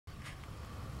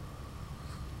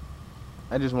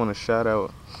I just want to shout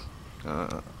out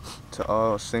to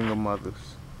all single mothers.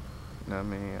 You know what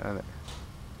I mean?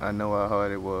 I know how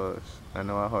hard it was. I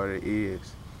know how hard it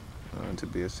is to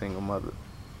be a single mother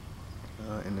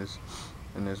in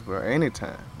this world.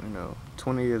 Anytime,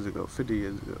 20 years ago, 50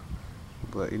 years ago.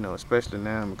 But especially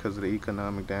now because of the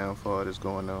economic downfall that's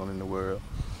going on in the world.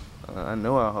 I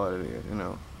know how hard it is.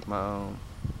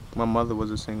 My mother was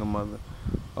a single mother,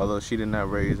 although she did not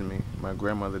raise me. My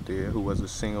grandmother did, who was a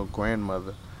single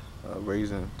grandmother,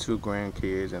 raising 2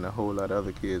 grandkids and a whole lot of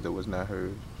other kids that was not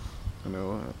hers.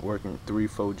 Working 3,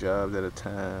 4 jobs at a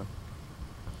time.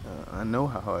 I know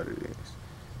how hard it is,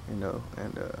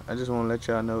 and I just want to let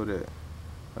y'all know that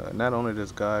not only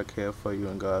does God care for you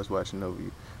and God's watching over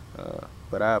you,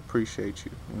 but I appreciate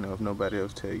you. If nobody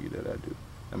else tell you that I do,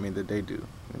 I mean that they do.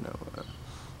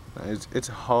 It's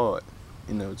hard,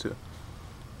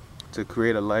 to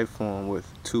create a life form with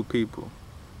 2 people,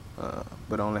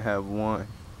 but only have one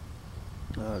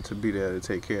to be there to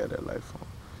take care of that life form.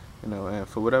 And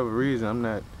for whatever reason, I'm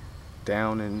not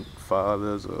downing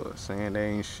fathers or saying they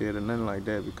ain't shit or nothing like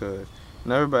that, because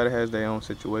everybody has their own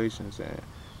situations. And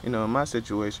in my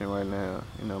situation right now,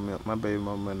 my baby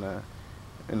mama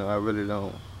and I really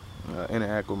don't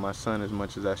interact with my son as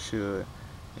much as I should.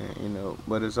 And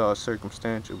but it's all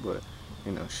circumstantial. But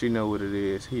she know what it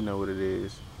is, he know what it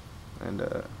is, and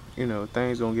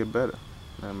things gonna get better.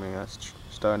 I mean,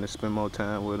 starting to spend more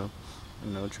time with him,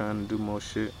 trying to do more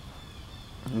shit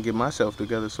and get myself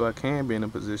together so I can be in a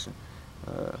position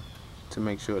to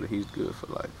make sure that he's good for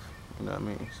life. You know what I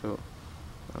mean? So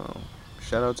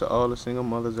shout out to all the single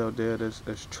mothers out there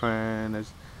that's trying,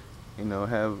 that's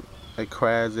they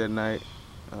cries at night.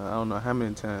 I don't know how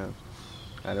many times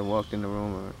I done walked in the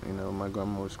room and my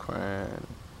grandma was crying.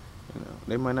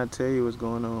 They might not tell you what's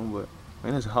going on, but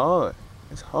man, it's hard.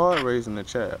 It's hard raising a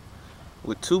child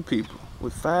with 2 people,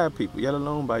 with 5 people, let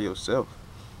alone by yourself.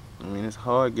 I mean, it's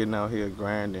hard getting out here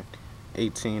grinding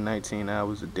 18, 19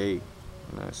 hours a day. You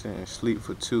know what I'm saying? Sleep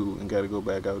for 2 and gotta go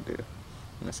back out there. You know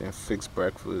what I'm saying? Fix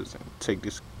breakfast and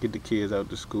get the kids out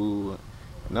to school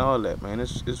and all that, man.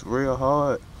 It's real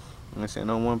hard. You know what I'm saying?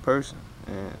 On one person.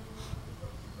 And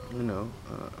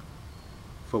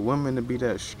for women to be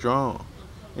that strong,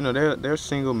 there's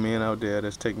single men out there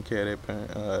that's taking care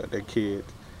of their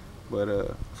kids,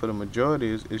 but for the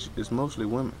majority, it's mostly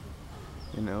women.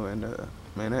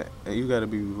 Man, you got to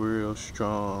be real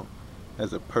strong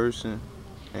as a person,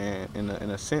 and in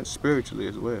a sense spiritually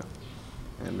as well.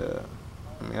 And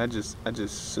I mean, I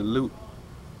just salute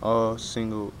all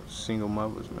single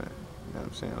mothers, man. You know what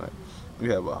I'm saying? Like,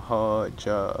 you have a hard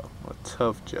job, a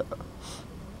tough job,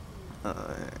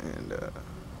 and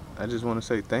I just want to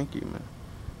say thank you, man.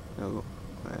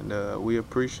 And we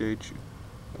appreciate you.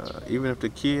 Even if the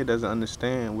kid doesn't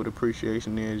understand what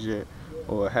appreciation is yet,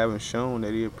 or haven't shown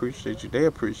that he appreciates you, they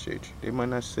appreciate you. They might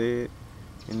not say it,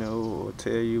 or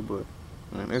tell you, but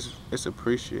man, it's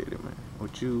appreciated, man.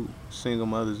 What you single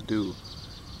mothers do,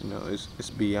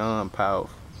 it's beyond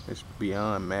powerful. It's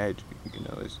beyond magic.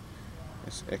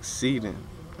 It's exceeding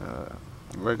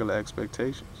regular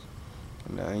expectations.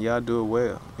 And y'all do it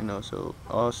well. So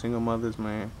all single mothers,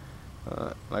 man.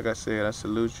 Like I said, I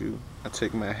salute you. I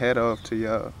take my hat off to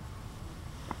y'all.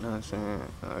 You know what I'm saying?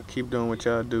 Keep doing what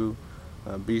y'all do.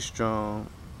 Be strong,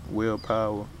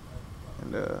 willpower,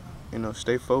 and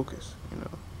stay focused.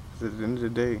 'Cause at the end of the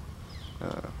day,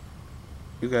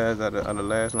 you guys are the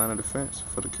last line of defense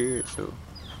for the kids. So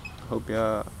I hope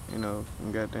y'all,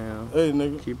 goddamn, hey,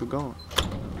 nigga, keep it going.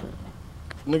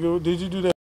 Nigga, did you do that?